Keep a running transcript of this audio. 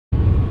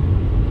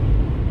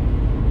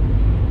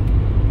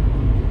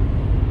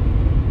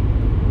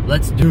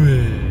Let's do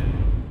it.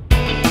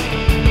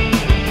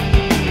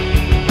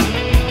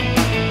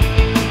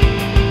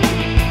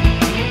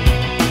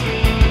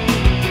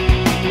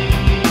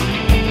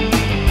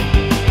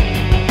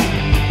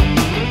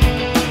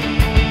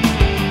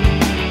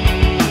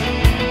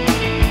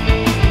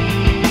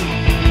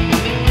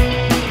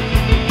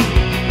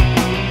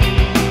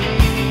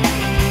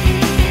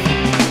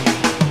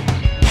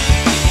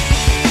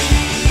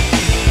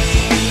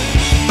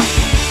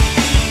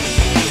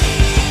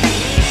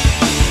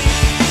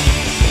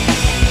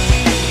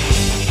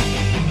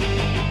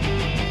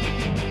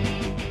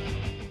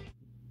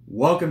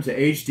 Welcome to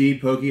HD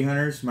Poke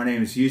Hunters. My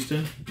name is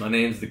Houston. My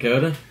name's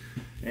Dakota.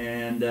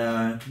 And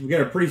we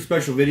got a pretty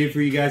special video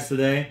for you guys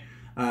today.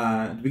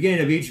 At the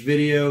beginning of each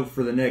video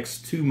for the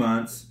next 2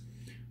 months,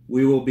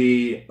 we will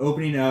be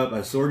opening up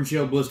a Sword and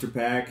Shield blister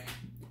pack.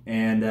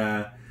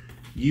 And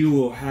you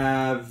will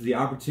have the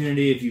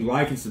opportunity, if you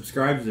like and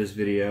subscribe to this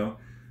video,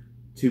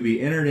 to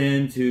be entered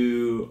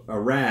into a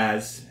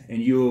Razz,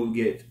 and you will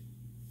get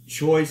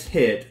choice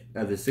hit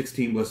of the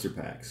 16 blister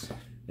packs.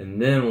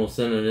 And then we'll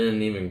send it in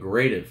and even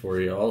grade it for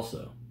you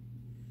also.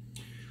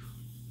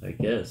 I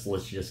guess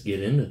let's just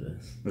get into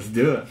this. Let's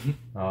do it.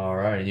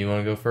 Alright, you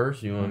want to go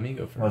first or you want me to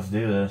go first? Let's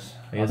do this.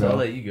 I guess I'll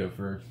let you go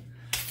first.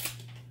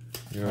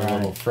 You're a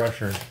little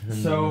fresher.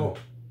 So,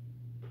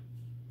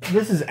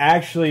 this is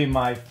actually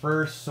my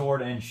first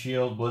Sword and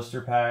Shield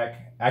blister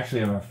pack.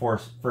 Actually, my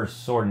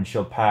first Sword and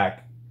Shield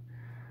pack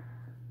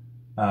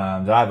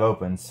that I've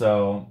opened.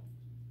 So,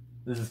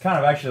 this is kind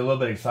of actually a little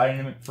bit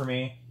exciting for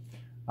me.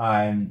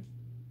 I'm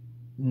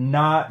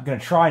not going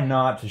to try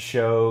not to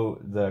show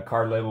the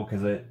card label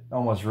because it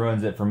almost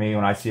ruins it for me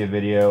when I see a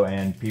video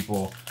and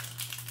people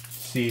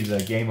see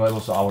the game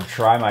label. So I will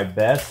try my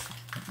best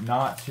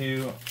not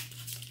to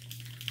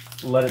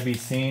let it be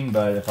seen,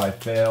 but if I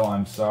fail,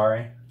 I'm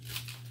sorry.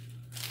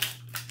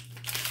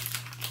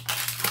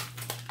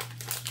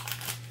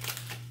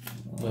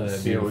 Let's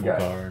see what we got.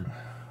 Card.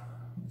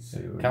 Let's see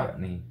what we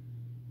Cottony.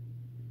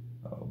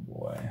 got. Oh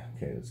boy.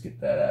 Okay, let's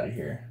get that out of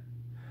here.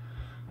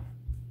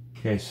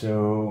 Okay,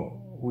 so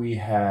we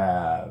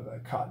have a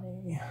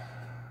Cottony.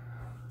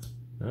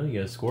 Oh, you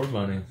got a Score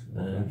Bunny.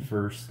 The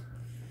first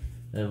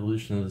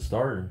evolution of the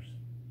starters.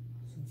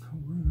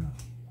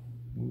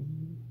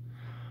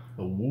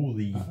 A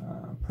Woolly.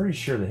 I'm pretty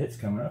sure the hit's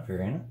coming up here,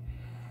 ain't it?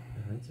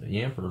 I think so.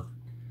 Yamper.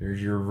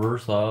 There's your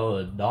Versatile,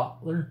 a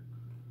Dottler.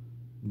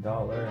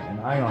 Dollar,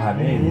 and I don't have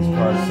any of these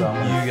cards, so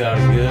you got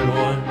a good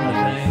one,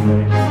 I think.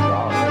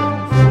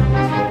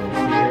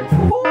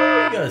 Ooh,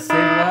 you got a Save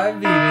Live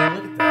V, man.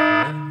 Look at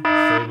that, man.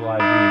 Save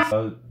Live V.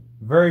 So,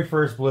 very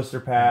first blister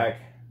pack.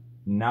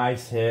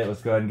 Nice hit.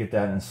 Let's go ahead and get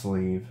that in the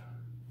sleeve.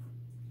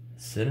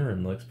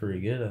 Cinnamon looks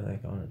pretty good, I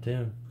think, on it,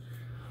 too.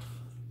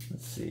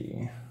 Let's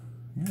see.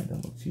 Yeah, it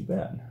doesn't look too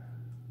bad.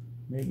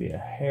 Maybe a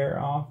hair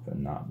off, but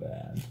not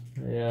bad.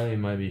 Yeah, he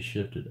might be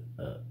shifted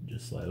up,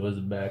 just like, what does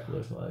the back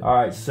look like?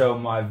 Alright, so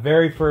my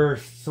very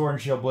first Sword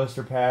and Shield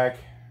blister pack.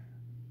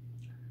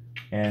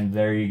 And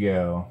there you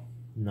go.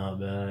 Not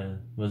bad.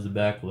 What does the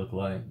back look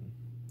like?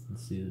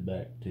 Let's see the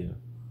back, too.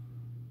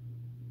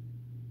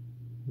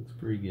 Looks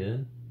pretty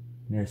good.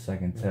 Nearest I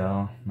can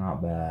tell.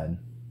 Not bad.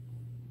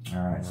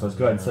 Alright, so let's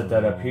go ahead and set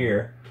that up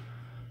here.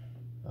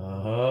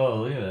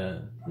 Oh, look at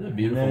that. This is a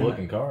beautiful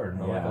looking card.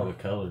 I like all the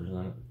colors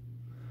on it.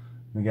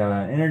 We got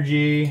an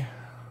Energy,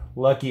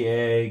 Lucky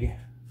Egg,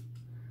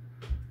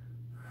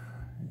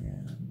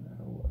 and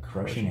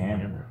Crushing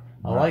Hammer.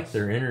 I like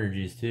their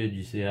energies too. Did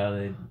you see how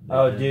they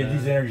oh, dude,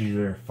 these energies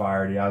are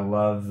fire, dude. I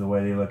love the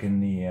way they look in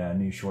the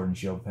new Sword and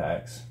Shield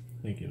packs.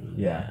 I think it was.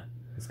 Yeah.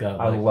 It's got.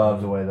 I love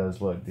the way those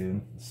look,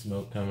 dude.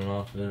 Smoke coming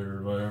off it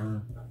or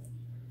whatever.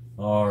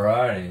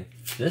 Alrighty.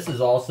 This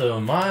is also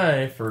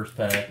my first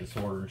pack of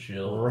Sword and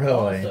Shield.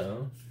 Really?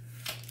 Also.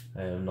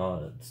 I have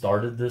not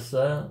started this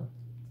set.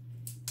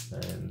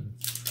 And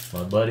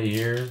my buddy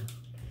here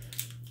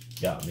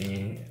got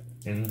me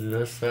into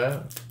this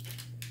set.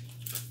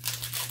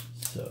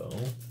 So,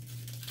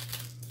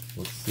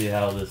 let's see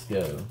how this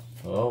goes.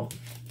 Oh.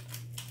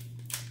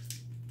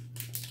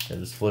 I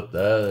just flipped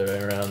the other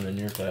way around in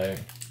your pack.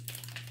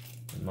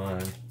 And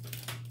mine.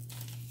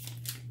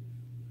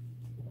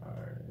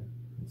 Alright,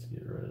 let's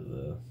get rid of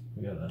this.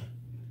 We got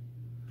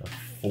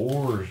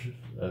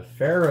a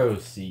Pharaoh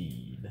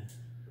Seed.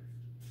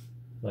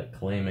 Like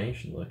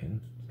claymation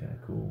looking. Kind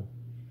of cool.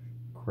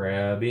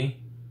 Krabby.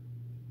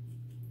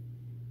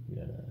 We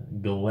got a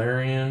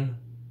Galarian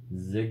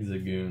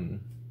Zigzagoon.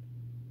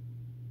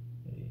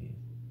 A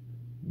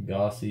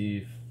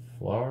Gossy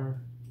Flower.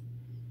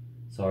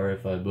 Sorry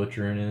if I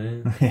butcher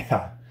anything.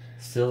 Yeah.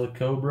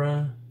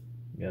 Silicobra.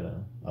 We got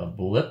a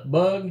Blip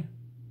Bug.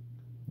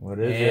 What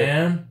is it?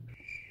 And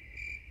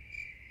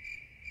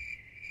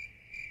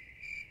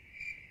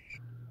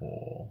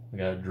oh, I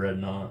got a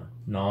Dreadnought.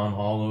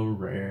 Non-hollow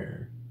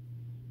rare.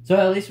 So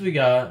at least we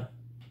got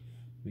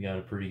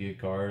a pretty good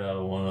card out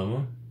of one of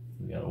them.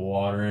 We got a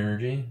Water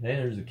Energy. Hey,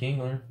 there's a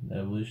Kingler, the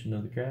evolution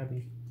of the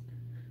Krabby.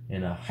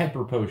 And a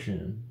Hyper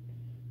Potion,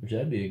 which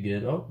that'd be a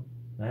good, oh,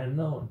 I had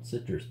another one,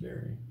 Citrus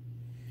Berry.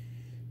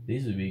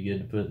 These would be good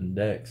to put in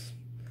decks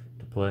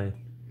to play.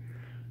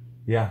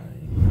 Yeah.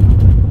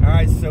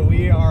 Alright, so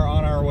we are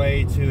on our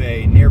way to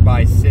a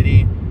nearby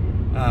city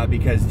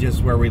because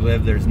just where we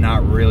live there's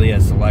not really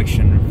a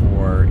selection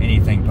for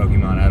anything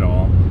Pokemon at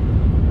all.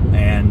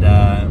 And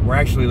we're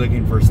actually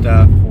looking for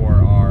stuff for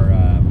our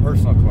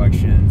personal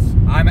collections.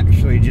 I'm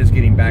actually just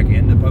getting back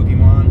into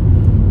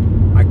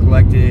Pokemon. I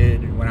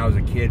collected when I was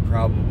a kid,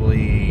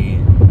 probably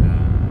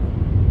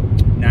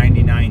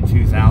 99,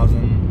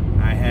 2000.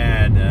 I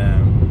had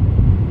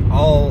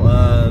all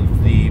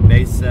of the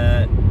base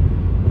set,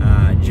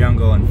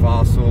 Jungle and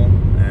Fossil,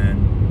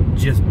 and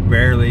just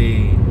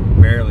barely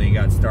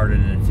got started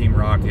in a Team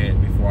Rocket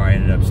before I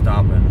ended up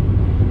stopping,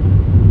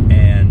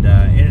 and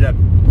ended up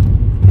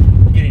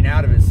getting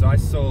out of it. So I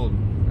sold,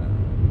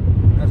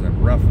 that was a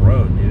rough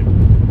road, dude.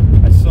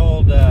 I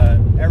sold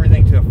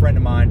everything to a friend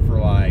of mine for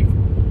like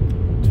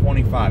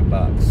 25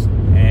 bucks,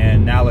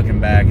 and now looking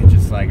back it's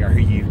just like, are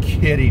you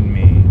kidding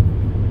me?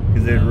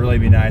 Because it'd really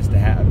be nice to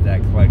have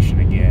that collection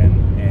again.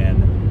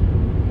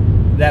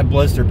 And that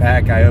blister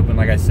pack I opened,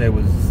 like I said,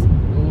 was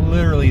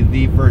literally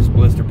the first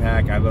blister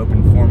pack I've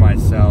opened for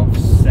myself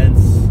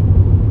since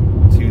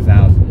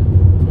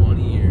 2000.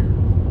 20 years.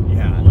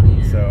 Yeah. 20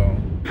 years. So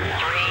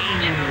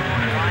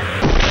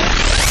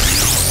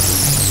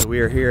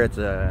we are here at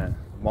the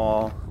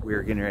mall. We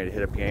are getting ready to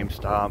hit up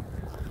GameStop.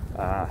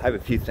 I have a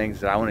few things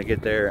that I want to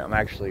get there. I'm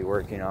actually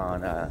working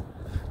on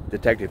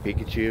Detective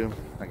Pikachu.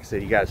 Like I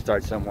said, you got to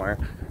start somewhere.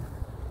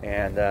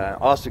 And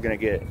also going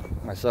to get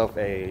myself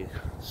a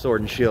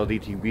Sword and Shield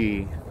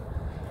ETB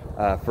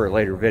for a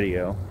later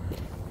video.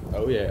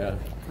 Oh yeah.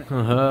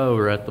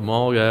 We're at the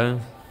mall, guys.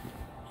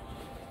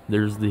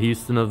 There's the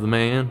Houston of the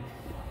man.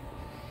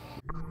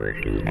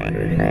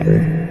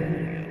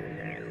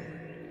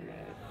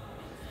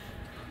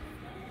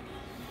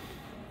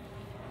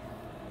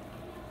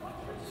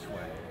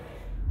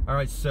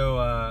 Alright,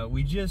 so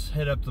we just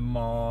hit up the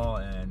mall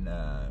and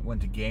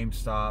went to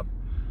GameStop.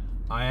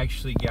 I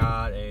actually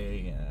got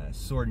a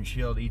Sword and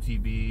Shield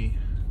ETB.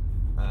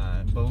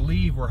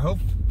 Believe we're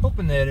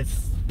hoping that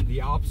it's the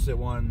opposite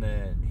one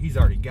that he's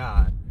already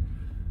got,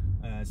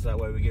 so that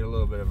way we get a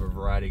little bit of a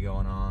variety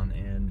going on.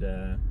 And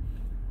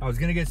I was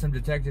gonna get some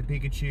Detective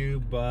Pikachu,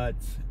 but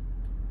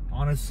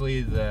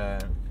honestly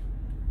the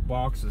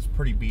box is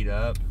pretty beat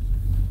up,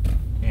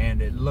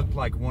 and it looked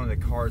like one of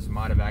the cards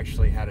might have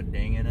actually had a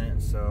ding in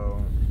it,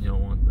 so You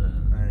don't want that.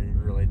 I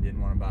really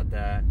didn't want about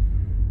that.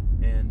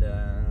 And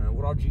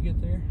what all did you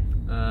get there?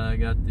 I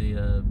got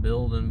the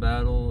Build and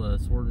Battle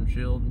Sword and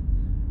Shield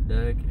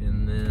deck,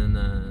 and then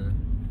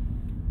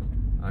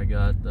I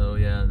got,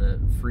 that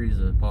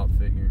Frieza pop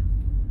figure.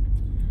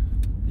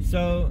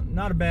 So,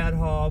 not a bad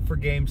haul for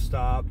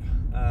GameStop.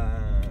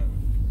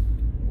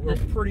 We're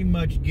pretty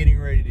much getting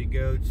ready to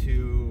go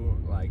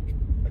to like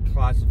a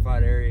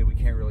classified area. We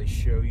can't really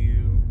show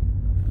you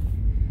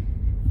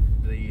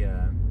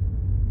the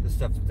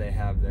stuff that they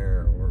have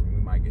there, or we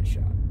might get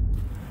shot.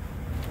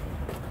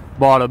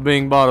 Bada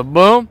bing, bada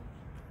boom.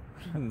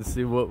 Let's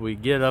see what we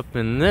get up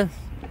in this.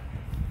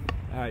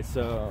 Alright,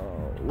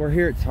 so we're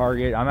here at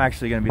Target. I'm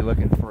actually going to be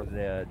looking for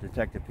the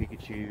Detective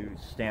Pikachu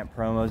stamp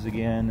promos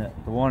again.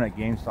 The one at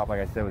GameStop,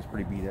 like I said, was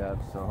pretty beat up,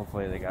 so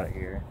hopefully they got it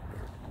here.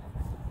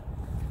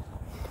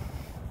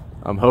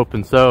 I'm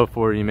hoping so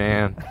for you,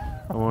 man.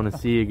 I want to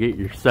see you get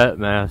your set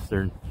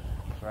mastered.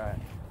 That's right.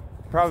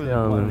 Probably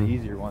one of the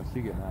easier ones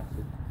to get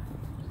mastered.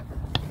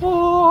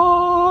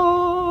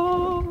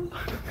 Oh.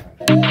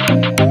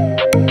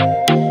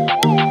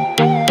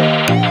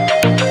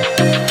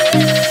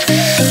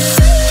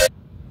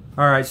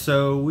 Alright,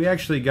 so we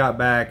actually got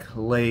back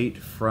late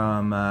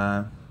from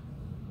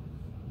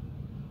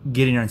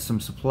getting on some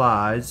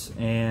supplies,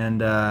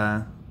 and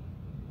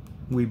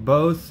we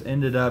both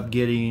ended up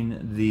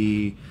getting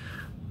the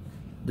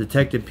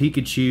Detective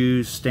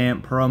Pikachu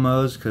stamp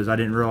promos because I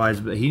didn't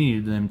realize that he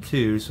needed them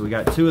too, so we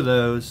got 2 of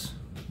those.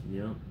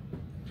 Yep.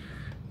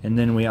 And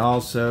then we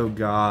also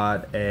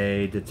got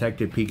a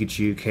Detective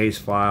Pikachu case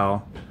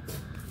file,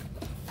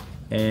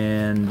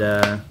 and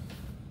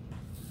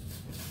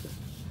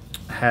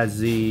has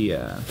the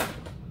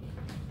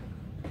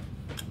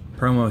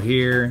promo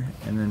here,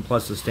 and then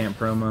plus the stamp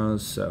promos.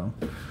 So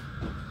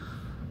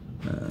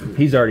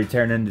he's already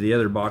tearing into the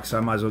other box, so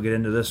I might as well get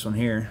into this one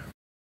here.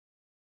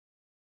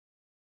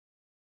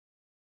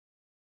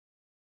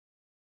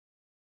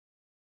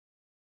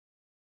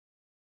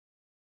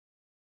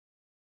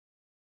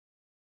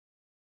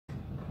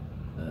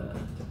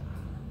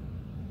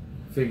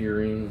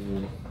 Figurines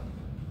will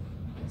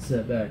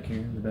set back here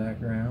in the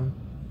background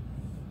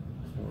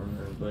for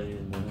everybody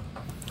to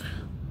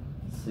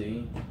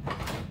see.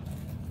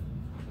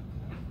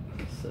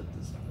 Set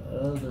this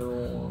other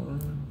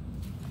one.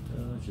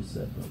 Just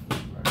set them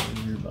right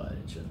here by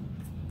each other.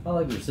 I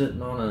like they're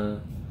sitting on a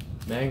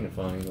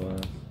magnifying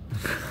glass.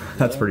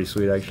 That's pretty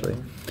sweet, actually.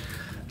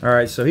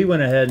 Alright, so he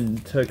went ahead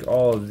and took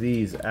all of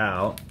these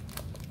out.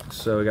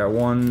 So we got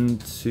 1,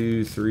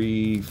 2,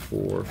 3,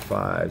 4,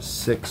 5,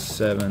 6,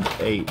 7,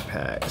 8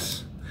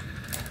 packs.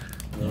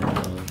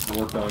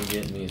 Work on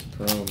getting these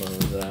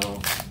promos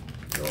out.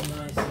 Real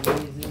nice and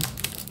easy.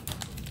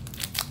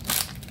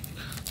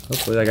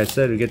 Hopefully, like I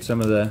said, we get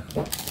some of the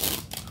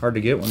hard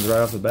to get ones right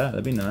off the bat.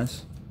 That'd be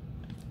nice.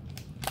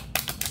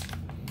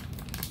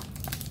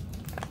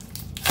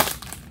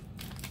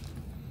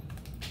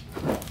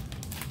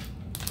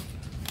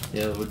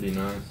 Yeah, that would be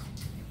nice.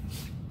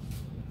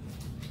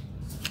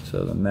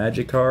 So the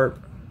Magikarp.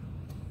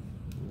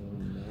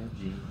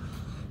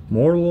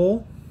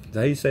 Morlul? Is that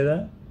how you say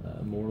that?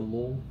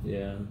 Morlul?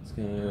 Yeah, it's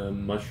kind of a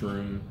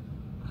mushroom.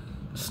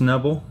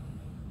 Snubble.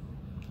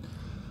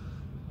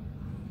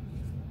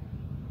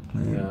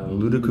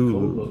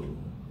 Ludicolo.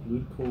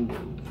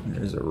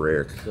 There's a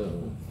rare.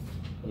 So,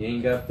 you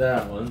ain't got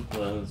that one.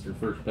 Well, it's your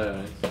first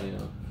pack, so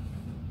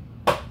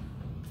yeah.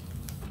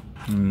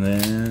 And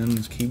then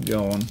let's keep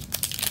going.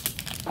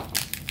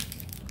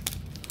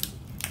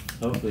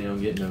 Hopefully, I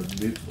don't get no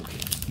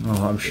duplicates.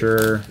 Oh, I'm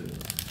sure.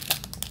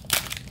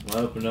 When I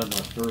opened up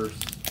my first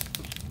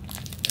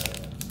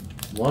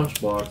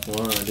lunchbox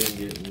one, I didn't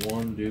get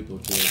one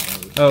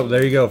duplicate. Oh,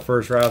 there you go.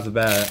 First right off the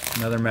bat.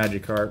 Another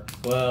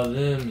Magikarp. Well,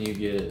 then you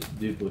get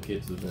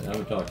duplicates of it. I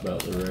would talk about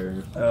the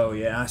rare. Oh,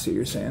 yeah. I see what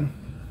you're saying.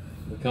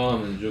 The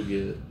commons, you'll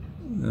get.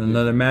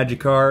 Another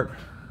Magikarp.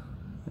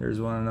 There's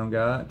one I don't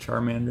got.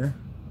 Charmander.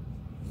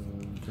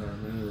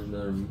 Charmander.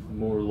 Another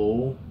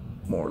Morlul.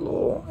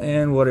 Morlul.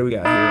 And what do we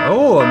got here?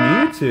 Oh, a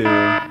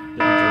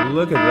Mewtwo.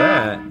 Look at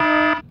that.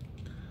 I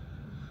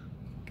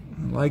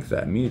like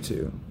that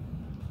Mewtwo.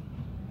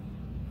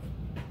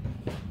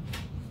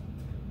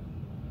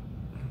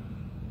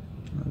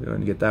 I'll go ahead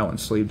and get that one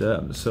sleeved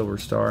up. The Silver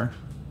Star.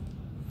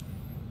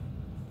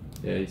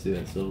 Yeah, you see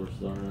that Silver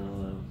Star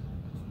now that I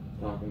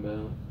was talking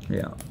about?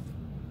 Yeah.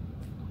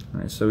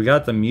 Alright, so we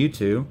got the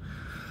Mewtwo.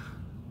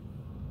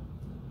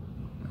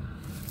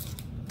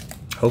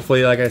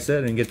 Hopefully, like I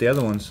said, I didn't get the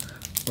other ones.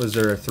 Was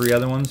there 3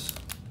 other ones?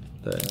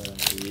 Yeah,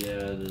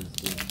 there's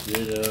the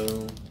Ditto,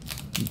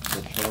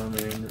 the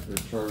Charmander, the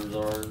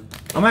Charizard.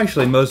 I'm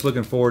actually most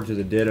looking forward to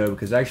the Ditto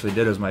because actually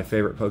Ditto's my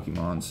favorite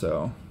Pokemon,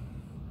 so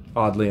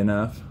oddly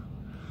enough.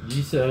 Did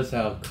you notice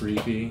how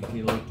creepy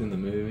he looked in the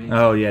movie?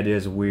 Oh yeah, it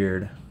is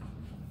weird.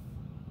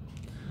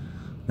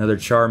 Another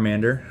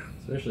Charmander.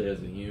 Especially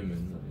as a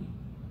human.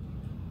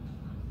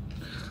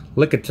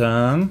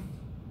 Lickitung.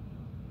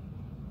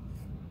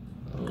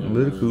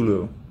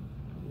 Ludicolo.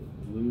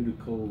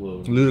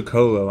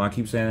 Ludicolo. I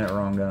keep saying that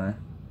wrong, don't I?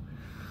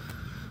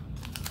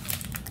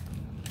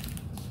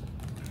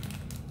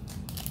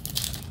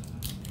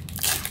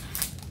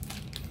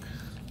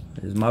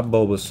 There's my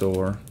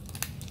Bulbasaur.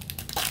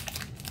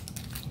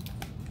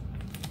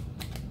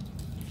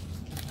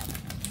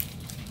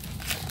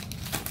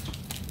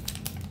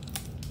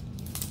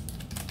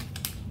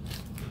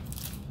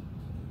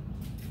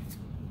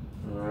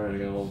 Alright, I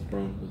got all the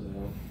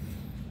promos out.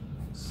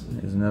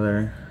 There's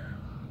another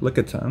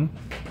Lickitung.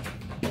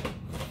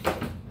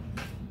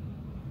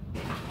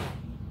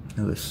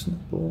 Another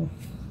Snubbull.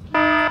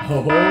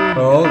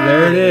 Oh,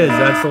 there it is.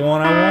 That's the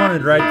one I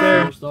wanted right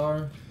there.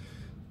 Star.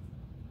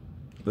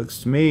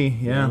 Looks to me,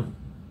 yeah.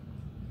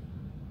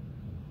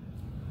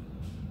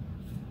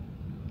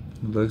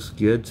 Looks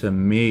good to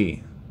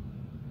me.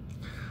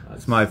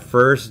 It's my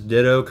first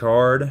Ditto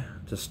card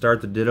to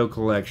start the Ditto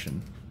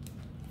collection.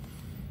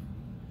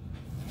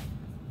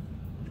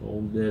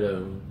 Old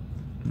Ditto.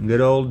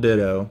 Good old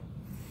Ditto.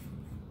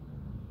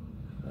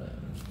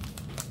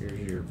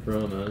 Here's your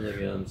promos. I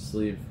got them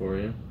sleeved for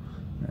you.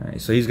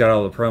 Alright, so he's got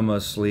all the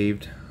promos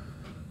sleeved.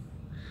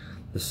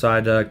 The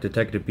Psyduck,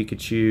 Detective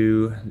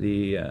Pikachu,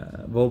 the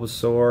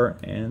Bulbasaur,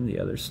 and the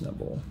other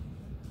Snubbull.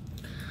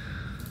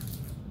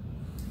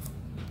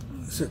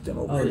 Set them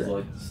over I always here.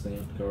 like the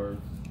stamped card.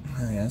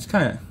 Oh, yeah, it's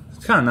kind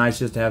of nice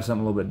just to have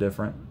something a little bit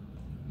different.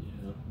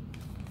 Yeah.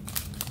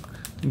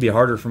 It'd be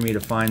harder for me to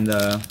find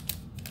the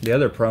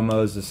other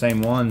promos, the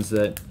same ones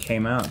that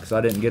came out, because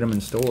I didn't get them in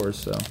stores.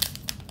 So.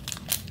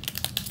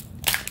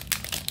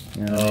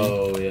 You know what I mean?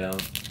 Oh yeah.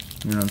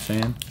 You know what I'm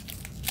saying?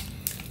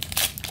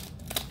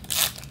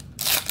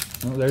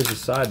 Oh, there's a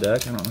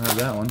Psyduck. I don't have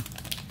that one.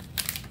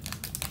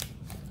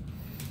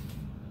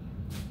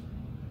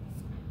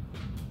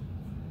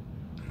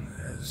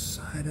 There's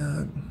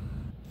Psyduck. I'm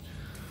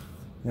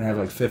gonna have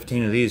like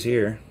 15 of these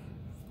here.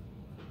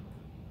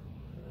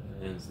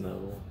 And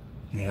Snubbull.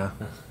 Yeah.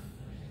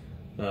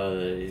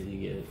 You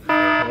get.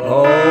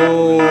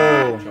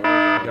 Oh!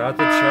 Charizard. Got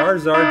the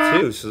Charizard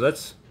too, so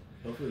that's.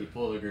 Hopefully you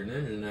pull the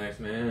Greninja next,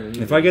 man.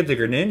 If I get the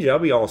Greninja, I'll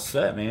be all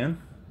set,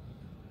 man.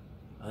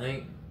 I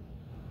think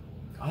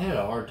I had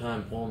a hard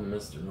time pulling the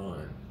Mr.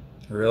 Mime.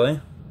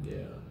 Really? Yeah.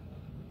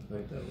 I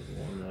think that was the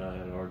one that I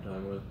had a hard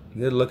time with.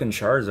 Good looking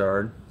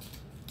Charizard.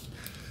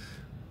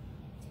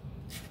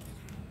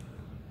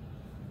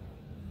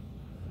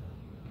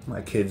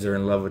 My kids are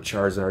in love with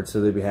Charizard,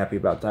 so they'd be happy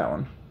about that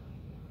one.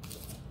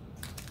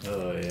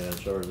 Oh yeah,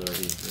 Charizard,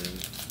 he's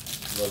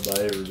been loved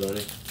by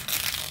everybody.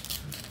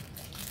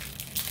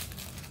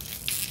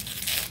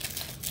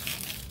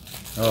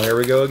 Oh, here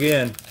we go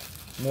again.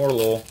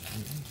 Morlul.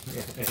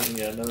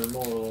 Yeah, another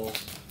Morlul.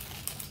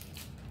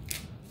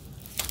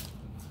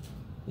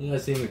 Yeah, I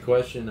seen the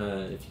question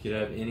if you could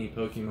have any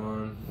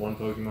Pokemon, one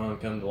Pokemon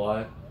come to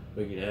life,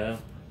 what you could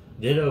have.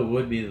 Ditto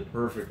would be the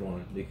perfect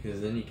one because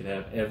then you could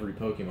have every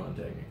Pokemon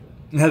technically.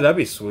 Yeah, that'd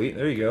be sweet.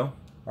 There you go.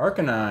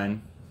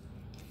 Arcanine.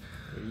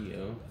 There you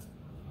go.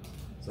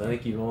 So I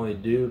think you've only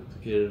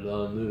duplicated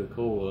on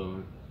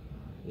Ludicolo.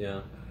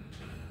 Yeah.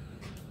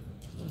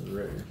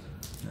 Rare.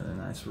 Another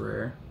nice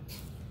rare.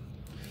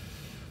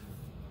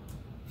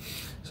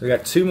 So we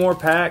got 2 more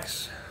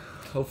packs.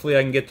 Hopefully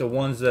I can get the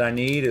ones that I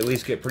need, at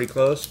least get pretty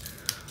close.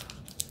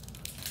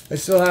 I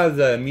still have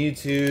the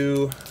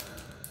Mewtwo,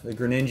 the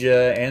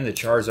Greninja, and the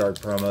Charizard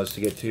promos to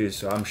get to,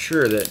 so I'm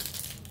sure that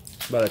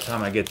by the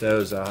time I get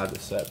those, I'll have the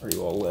set pretty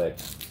well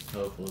licked.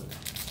 Hopefully.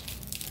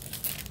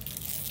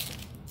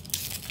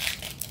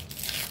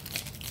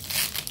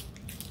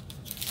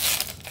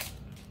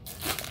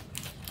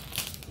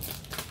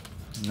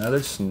 Another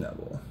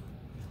Snubble.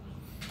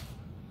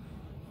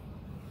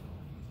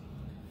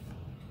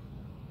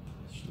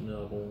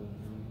 Snubble.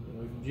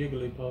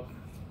 Jigglypuff.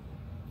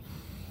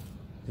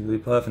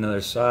 Jigglypuff, another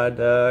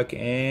Psyduck,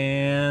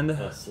 and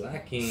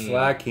Slacking.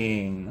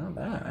 Slacking. Not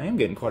bad. I am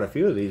getting quite a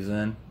few of these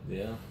then.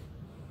 Yeah.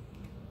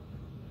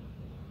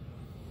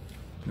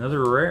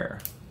 Another rare.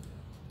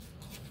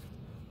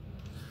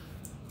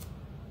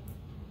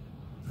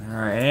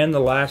 Alright, and the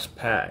last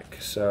pack.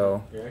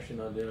 So You're actually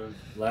not doing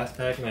last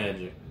pack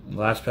magic.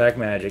 last pack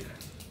magic.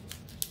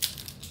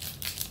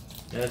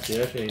 Yeah,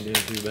 see, actually ain't doing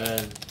too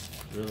bad.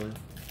 Really.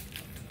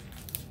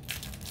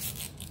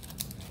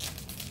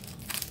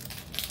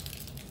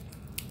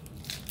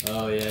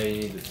 Oh yeah,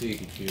 you need the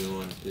Pikachu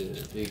one too.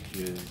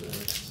 Pikachu is the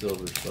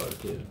Silver Star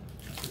too.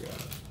 I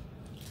forgot.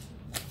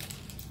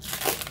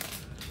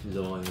 He's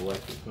the only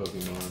electric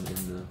Pokemon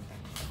in the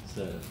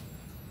set.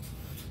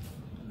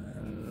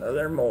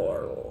 Another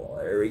Mortal.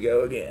 There we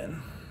go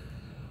again.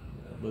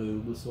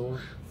 Bulbasaur.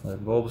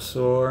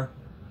 Bulbasaur,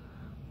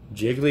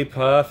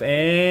 Jigglypuff,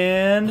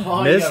 and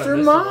Oh, you got a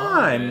Mr.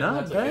 Mime. man. Not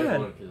That's a good bad.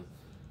 one, 'cause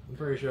I'm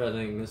pretty sure I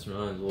think Mr.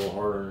 Mime's a little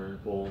harder to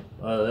pull.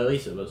 At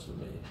least it was for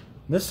me.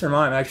 Mr.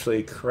 Mime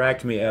actually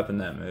cracked me up in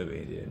that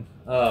movie, dude.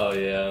 Oh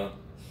yeah.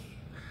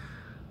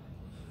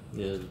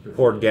 Yeah. It's pretty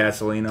Poured good.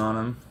 gasoline on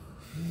him.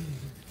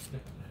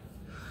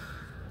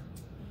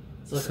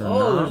 It's like, So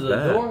oh, not there's a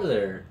bad. door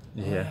there.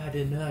 Yeah. Oh, I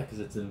didn't know that because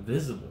it's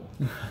invisible.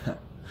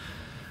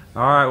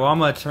 All right, well, I'm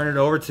going to turn it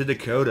over to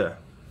Dakota.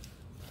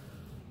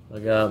 I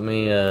got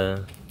me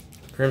a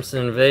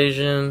Crimson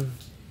Invasion,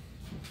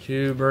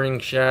 2 Burning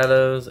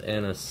Shadows,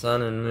 and a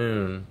Sun and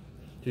Moon.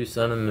 2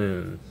 Sun and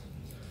Moons.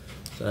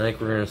 So I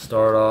think we're going to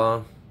start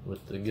off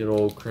with the good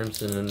old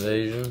Crimson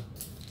Invasion.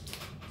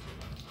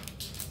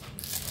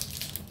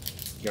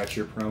 Got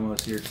your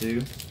promos here,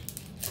 too.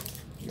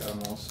 Got them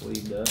all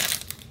sleeved up.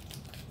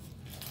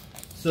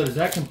 So does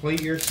that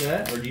complete your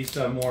set, or do you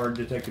still have more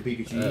Detective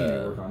Pikachu you need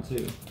to work on,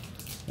 too?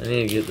 I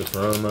need to get the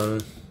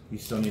promos. You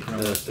still need The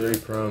promos? 3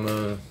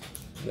 promos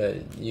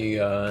that you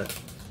got,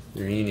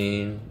 or you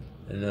need.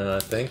 And then I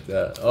think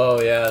that,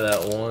 oh yeah,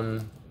 that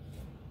one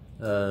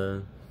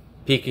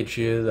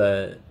Pikachu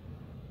that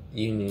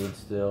you need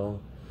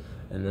still.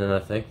 And then I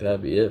think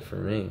that'd be it for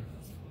me.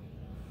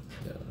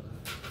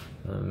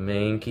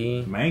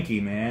 Mankey.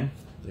 Mankey, man.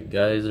 The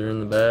Geyser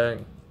in the back.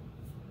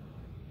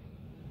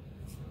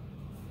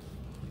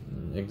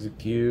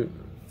 Execute.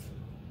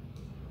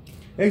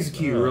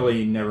 Execute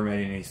really never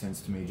made any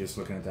sense to me just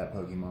looking at that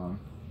Pokemon.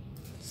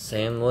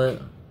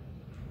 Sandlet.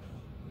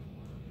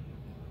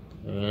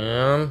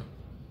 And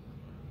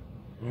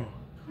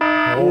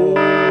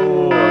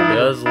oh,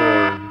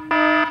 Guzzlord.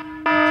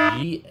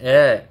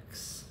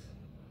 GX.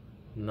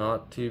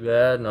 Not too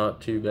bad,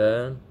 not too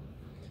bad.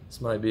 This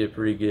might be a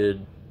pretty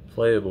good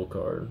playable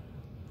card.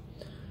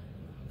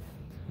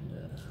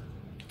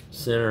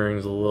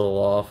 Centering's a little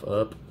off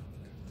up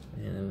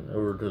and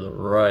over to the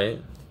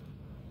right.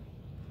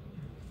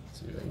 Let's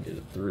see if I can get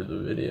it through the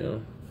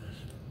video.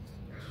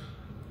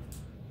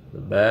 The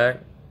back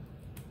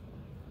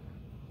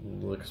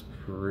looks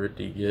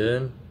pretty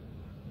good.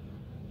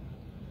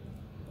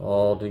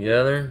 All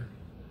together,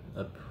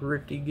 a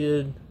pretty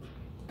good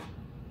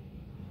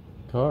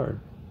card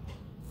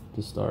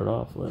to start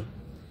off with.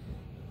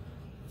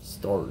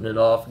 Starting it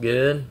off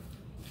good.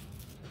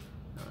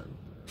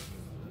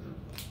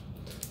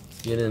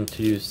 Let's get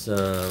into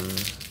some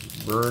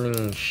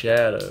Burning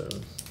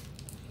Shadows.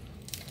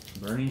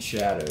 Burning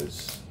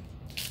Shadows.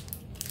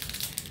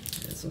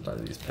 Yeah,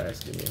 sometimes these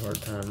packs give me a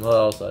hard time.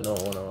 Well, also I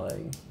don't want to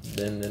like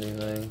bend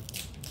anything.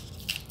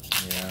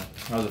 Yeah,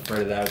 I was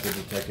afraid of that with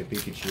the Detective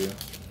Pikachu.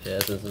 Yeah,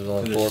 since there's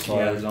only 4 Yeah,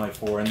 cards. there's only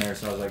 4 in there,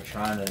 so I was like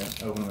trying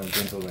to open them as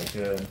gentle as I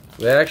could.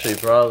 We actually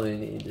probably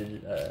need to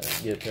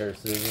get a pair of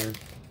scissors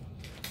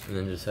and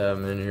then just have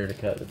them in here to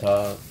cut the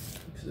top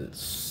because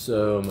it's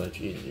so much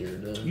easier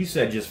to. You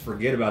said just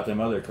forget about them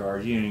other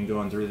cards. You ain't even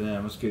going through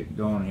them. Let's get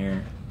going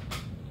here.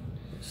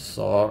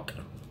 Sock.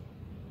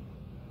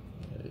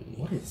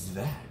 What is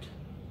that?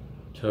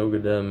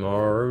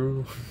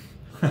 Togedemaru.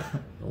 A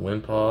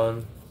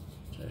Wimpod.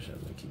 Actually,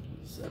 I'm gonna keep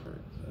these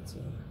separate. That's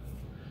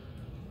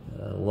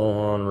a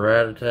Lohan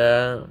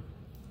Rattata.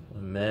 A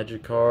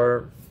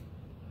Magikarp.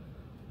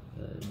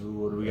 Ooh,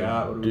 what do we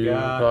got? What do we Dude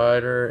got?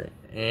 Fighter,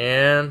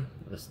 and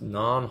this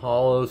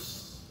non-hollow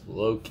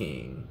Slow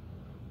King.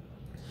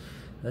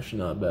 That's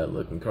not a bad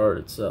looking card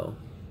itself.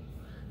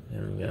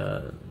 And we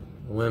got a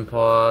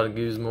Wimpod,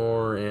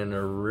 Guzmore, and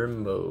a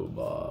Rimbo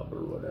Bob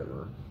or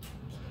whatever.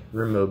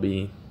 Rimbo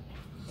B.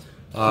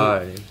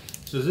 Alright.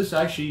 So is this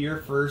actually your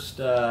first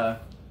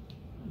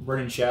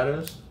Burning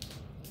Shadows?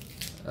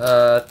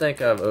 I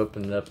think I've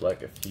opened up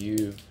like a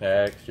few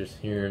packs just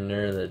here and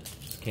there that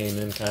came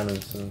in kind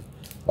of some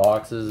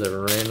boxes that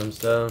were random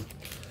stuff,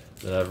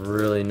 but I've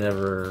really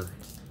never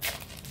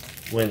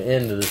went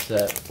into the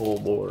set full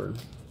board.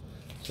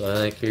 So I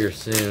think here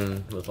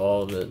soon with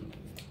all of it,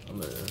 I'm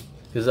gonna,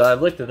 because I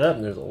looked it up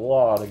and there's a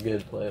lot of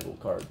good playable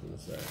cards in the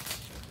set.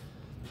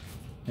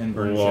 And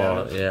Burning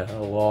Shadows. Yeah, a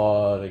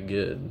lot of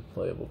good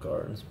playable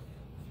cards.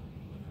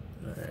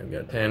 Alright, we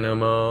got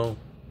Tanomo,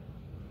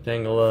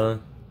 Tangela,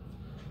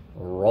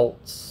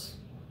 Ralts,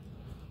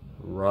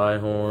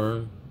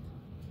 Rhyhorn,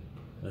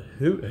 a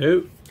Hoot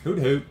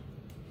Hoot,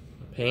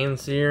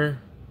 Panseer,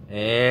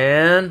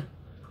 and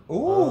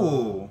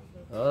ooh,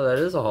 oh, that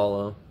is a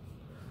hollow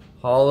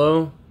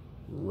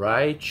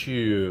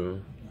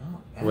Raichu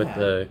with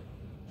the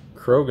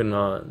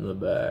Krogonaut in the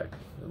back.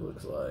 It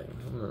looks like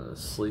I'm gonna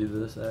sleeve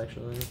this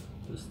actually,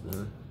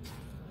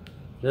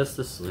 just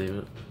to sleeve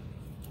it.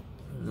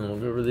 And then we'll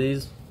go over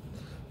these.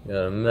 We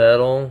got a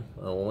Metal,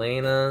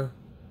 Elena,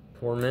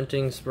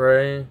 Tormenting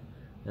Spray,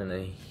 and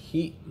a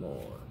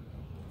Heatmore.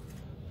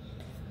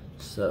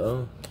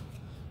 So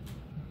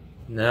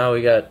now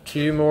we got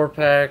 2 more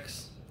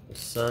packs of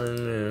Sun and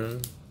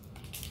Moon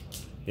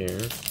here.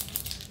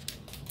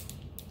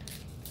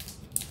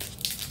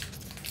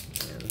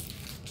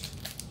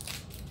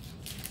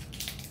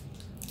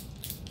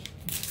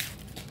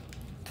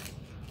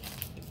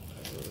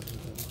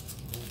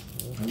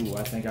 Ooh,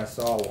 I think I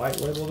saw a white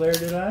label there,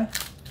 did I?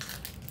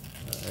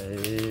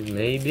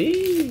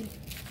 Maybe.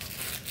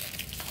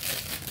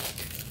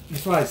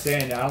 That's what I was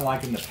saying. I don't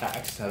like in the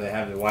packs how they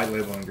have the white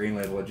label and green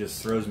label. It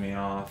just throws me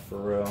off, for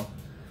real.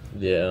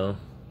 Yeah.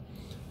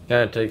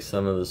 Kind of takes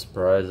some of the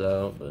surprise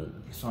out,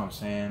 but... That's what I'm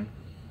saying.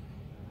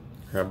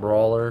 A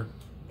Brawler.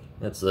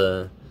 That's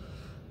the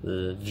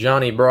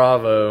Johnny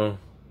Bravo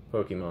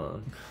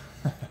Pokemon.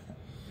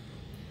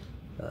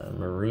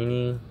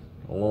 Marini,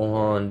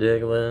 Aloha and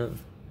Diglett.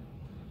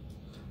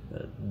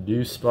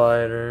 Dew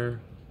Spider.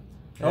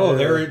 Oh,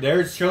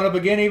 they're showing up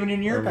again even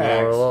in your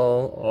packs.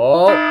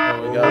 Oh,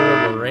 and we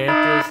got a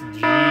Lurantis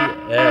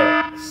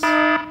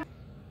GX.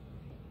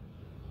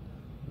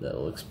 That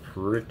looks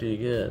pretty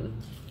good.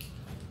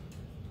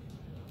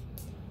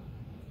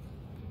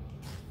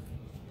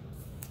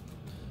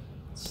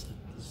 Set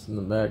this in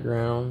the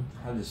background.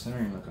 How'd the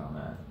centering look on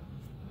that?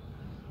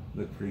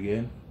 Look pretty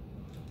good.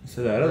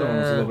 So that other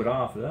one's a little bit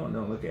off, but that one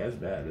don't look as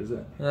bad, is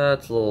it?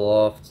 That's a little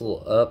off. It's a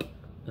little up.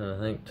 And I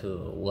think to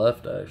the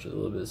left actually a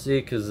little bit.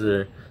 See, because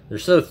they're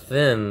so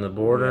thin the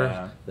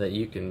border that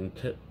you can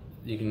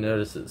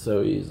notice it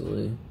so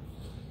easily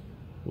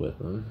with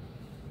them.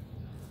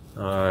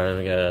 Alright,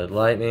 we got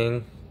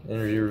Lightning,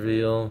 Energy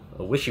Reveal,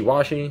 a Wishy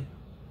Washy,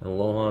 and a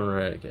Lohan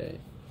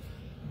Eradicate.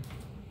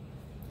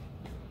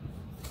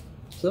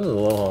 Some of the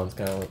Lohans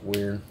kind of look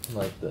weird,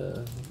 like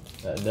that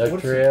Duck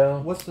Trio.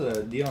 What's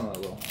the deal on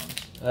that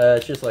Lohan?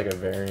 It's just like a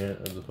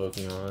variant of the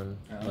Pokemon,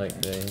 like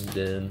they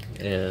did,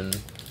 and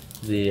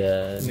the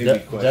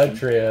Doug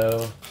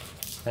Trio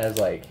has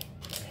like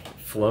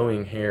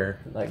flowing hair,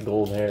 like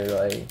gold hair,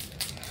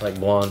 like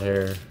blonde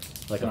hair,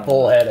 like a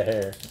full head of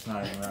hair. It's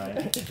not even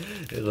right.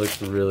 It looks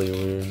really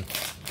weird.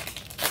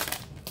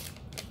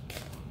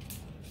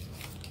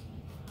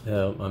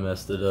 Yep, I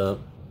messed it up.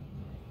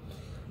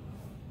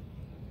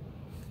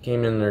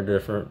 Came in there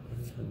different.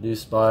 Dew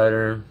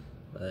Spider,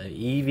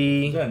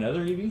 Eevee. Is that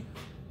another Eevee?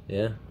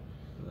 Yeah.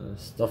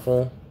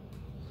 Stuffle,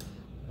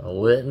 a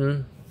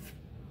Litten,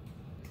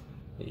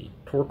 a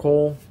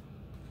Torkoal,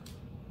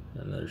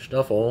 another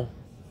Stuffle,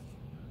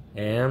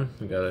 and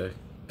we got a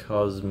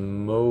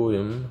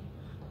Cosmoem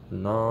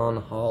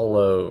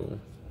non-hollow.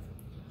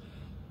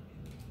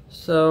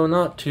 So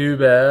not too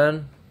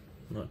bad.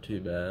 Not too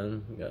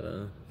bad. We got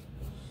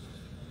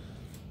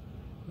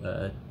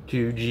a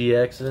 2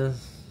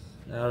 GXs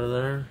out of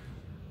there.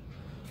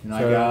 And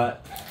I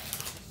got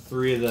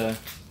 3 of the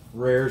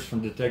rares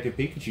from Detective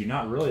Pikachu.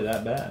 Not really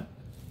that bad.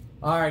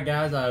 Alright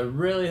guys, I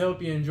really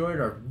hope you enjoyed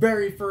our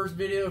very first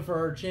video for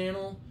our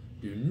channel.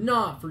 Do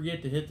not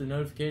forget to hit the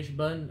notification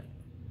button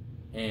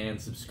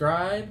and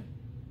subscribe.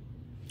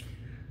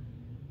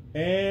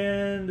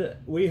 And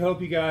we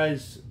hope you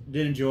guys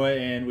did enjoy,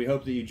 and we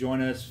hope that you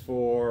join us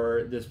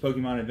for this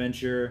Pokemon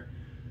adventure.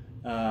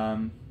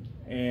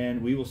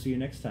 And we will see you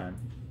next time.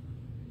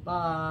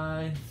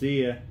 Bye.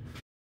 See ya.